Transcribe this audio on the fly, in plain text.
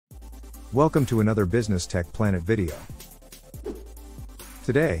Welcome to another Business Tech Planet video.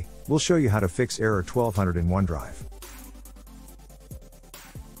 Today, we'll show you how to fix error 1200 in OneDrive.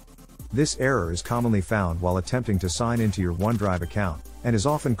 This error is commonly found while attempting to sign into your OneDrive account, and is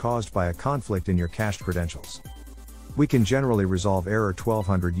often caused by a conflict in your cached credentials. We can generally resolve error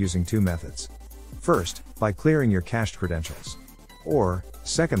 1200 using two methods. First, by clearing your cached credentials. Or,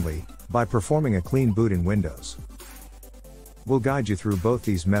 secondly, by performing a clean boot in Windows. We'll guide you through both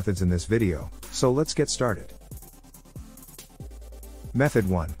these methods in this video, so let's get started. Method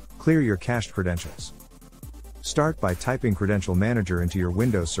 1. Clear your cached credentials. Start by typing Credential Manager into your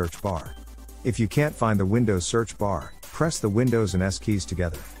Windows search bar. If you can't find the Windows search bar, press the Windows and S keys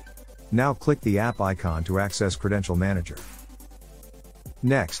together. Now click the app icon to access Credential Manager.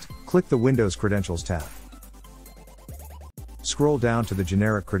 Next, click the Windows Credentials tab. Scroll down to the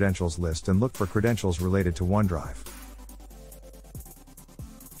generic credentials list and look for credentials related to OneDrive.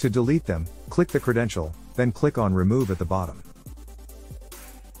 To delete them, click the credential, then click on Remove at the bottom.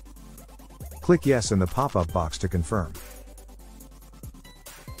 Click Yes in the pop-up box to confirm.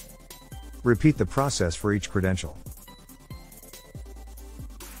 Repeat the process for each credential.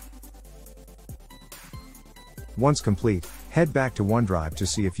 Once complete, head back to OneDrive to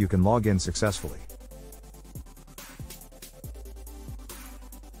see if you can log in successfully.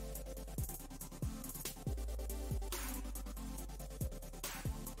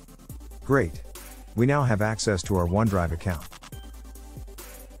 Great! We now have access to our OneDrive account.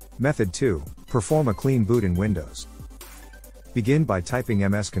 Method 2. Perform a clean boot in Windows. Begin by typing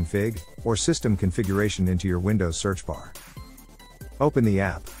msconfig, or system configuration into your Windows search bar. Open the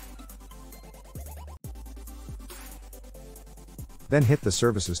app. Then hit the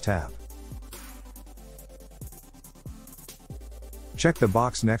Services tab. Check the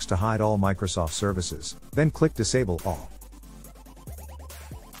box next to hide all Microsoft services, then click Disable All.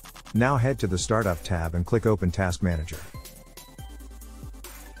 Now head to the Startup tab and click Open Task Manager.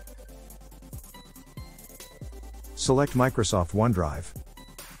 Select Microsoft OneDrive.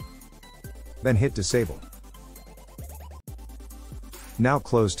 Then hit Disable. Now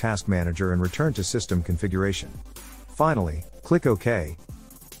close Task Manager and return to System Configuration. Finally, click OK.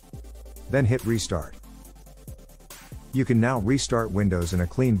 Then hit Restart. You can now restart Windows in a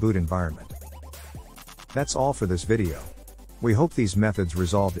clean boot environment. That's all for this video. We hope these methods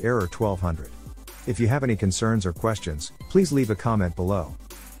resolved error 1200. If you have any concerns or questions, please leave a comment below.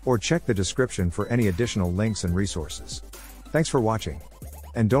 Or check the description for any additional links and resources. Thanks for watching.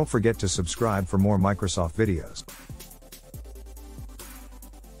 And don't forget to subscribe for more Microsoft videos.